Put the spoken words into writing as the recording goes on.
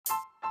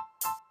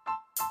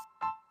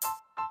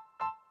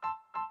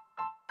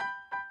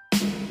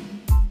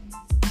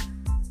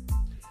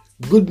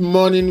Good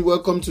morning.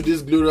 Welcome to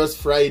this glorious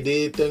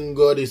Friday. Thank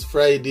God it's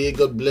Friday.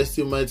 God bless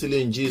you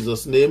mightily in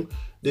Jesus' name.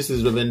 This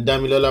is Reverend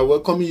Damilola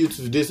welcoming you to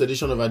today's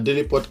edition of our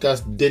daily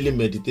podcast, Daily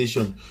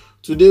Meditation.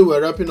 Today we're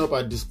wrapping up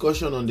our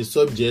discussion on the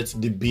subject,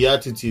 the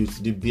Beatitudes,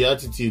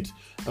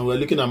 and we're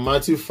looking at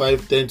Matthew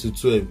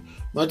 5:10-12.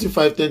 Matthew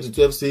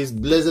 5:10-12 says,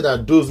 "Blessed are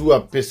those who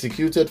are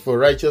persecuted for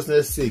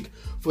righteousness' sake,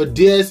 for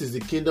theirs is the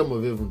kingdom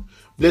of heaven.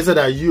 Blessed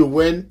are you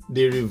when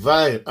they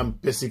revile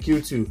and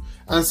persecute you,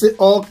 and say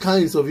all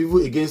kinds of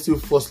evil against you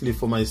falsely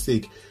for my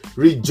sake.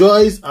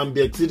 Rejoice and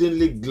be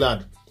exceedingly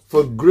glad,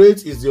 for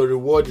great is your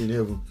reward in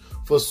heaven.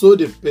 For so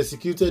they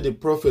persecuted the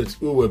prophets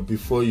who were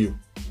before you."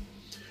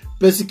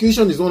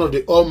 Persecution is one of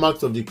the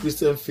hallmarks of the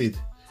Christian faith.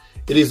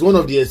 It is one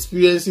of the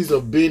experiences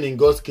of being in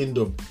God's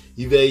kingdom.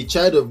 If you are a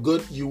child of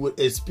God, you will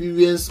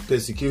experience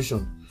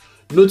persecution.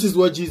 Notice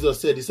what Jesus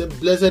said. He said,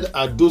 "Blessed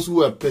are those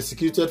who are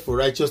persecuted for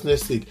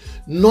righteousness' sake."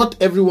 Not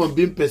everyone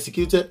being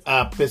persecuted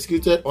are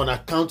persecuted on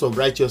account of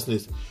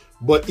righteousness.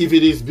 But if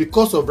it is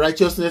because of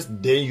righteousness,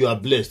 then you are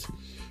blessed.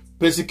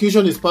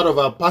 Persecution is part of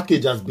our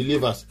package as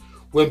believers.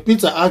 When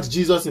Peter asked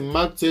Jesus in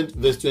Mark 10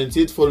 verse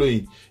 28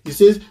 following, he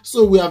says,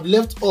 "So we have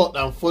left all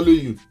and follow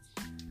you."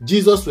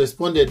 Jesus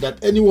responded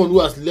that anyone who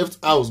has left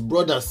house,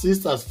 brothers,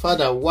 sisters,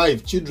 father,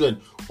 wife, children,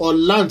 or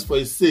land for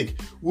his sake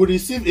will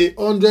receive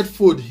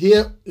 100-fold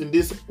here in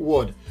this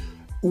world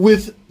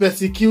with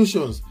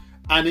persecutions,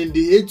 and in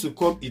the age to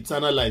come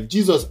eternal life.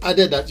 Jesus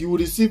added that you will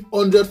receive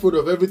 100-fold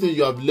of everything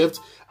you have left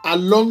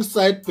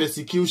alongside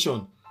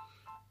persecution,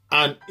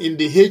 and in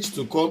the age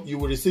to come you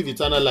will receive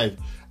eternal life.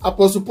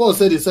 Apostle Paul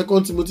said in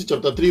 2 Timothy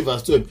chapter 3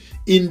 verse 12,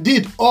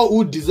 "Indeed, all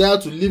who desire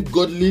to live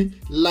godly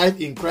life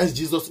in Christ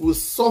Jesus will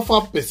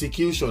suffer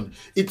persecution."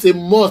 It's a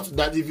must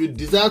that if you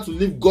desire to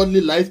live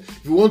godly life,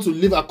 if you want to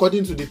live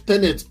according to the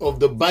tenets of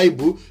the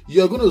Bible,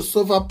 you are going to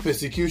suffer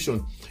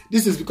persecution.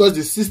 This is because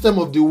the system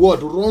of the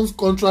world runs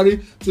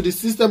contrary to the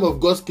system of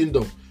God's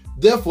kingdom.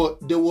 Therefore,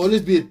 there will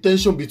always be a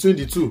tension between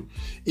the two.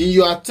 In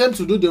your attempt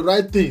to do the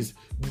right things,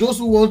 those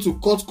who want to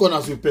cut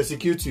corners will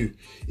persecute you.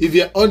 If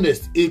you are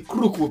honest, a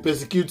crook will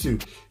persecute you.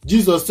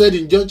 Jesus said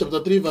in John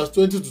chapter 3 verse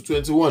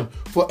 20-21,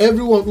 "For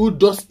everyone who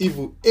does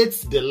evil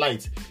hates the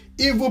light."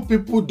 Evil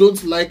people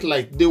don't like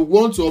light. They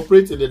want to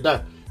operate in the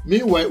dark.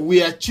 Meanwhile,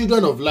 we are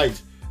children of light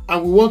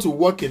and we want to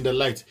walk in the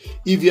light.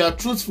 If you are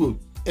truthful,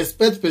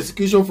 expect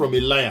persecution from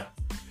a liar.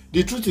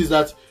 The truth is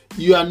that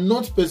you are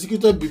not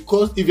persecuted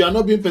because, if you are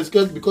not being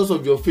persecuted because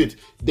of your faith,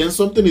 then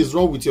something is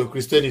wrong with your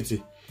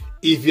Christianity.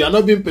 If you are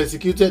not being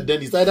persecuted,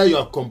 then it's either you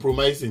are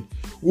compromising.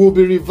 We will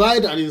be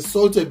reviled and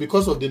insulted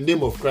because of the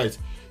name of Christ.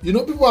 You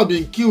know, people are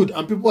being killed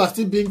and people are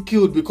still being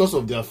killed because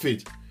of their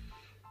faith.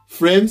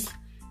 Friends,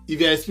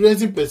 if you are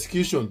experiencing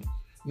persecution,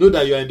 know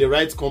that you are in the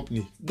right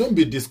company. Don't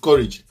be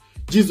discouraged.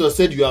 Jesus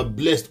said you are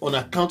blessed on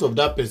account of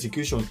that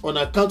persecution, on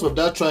account of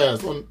that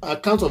trials, on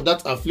account of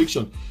that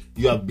affliction.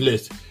 You are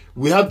blessed.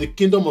 We have the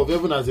kingdom of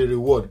heaven as a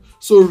reward.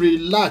 So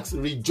relax,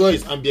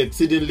 rejoice, and be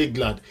exceedingly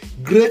glad.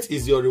 Great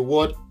is your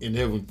reward in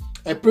heaven.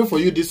 I pray for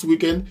you this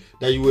weekend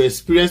that you will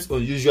experience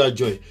unusual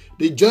joy.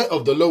 The joy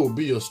of the Lord will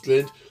be your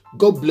strength.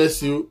 God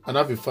bless you and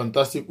have a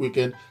fantastic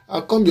weekend.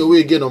 I'll come your way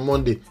again on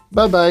Monday.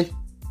 Bye-bye.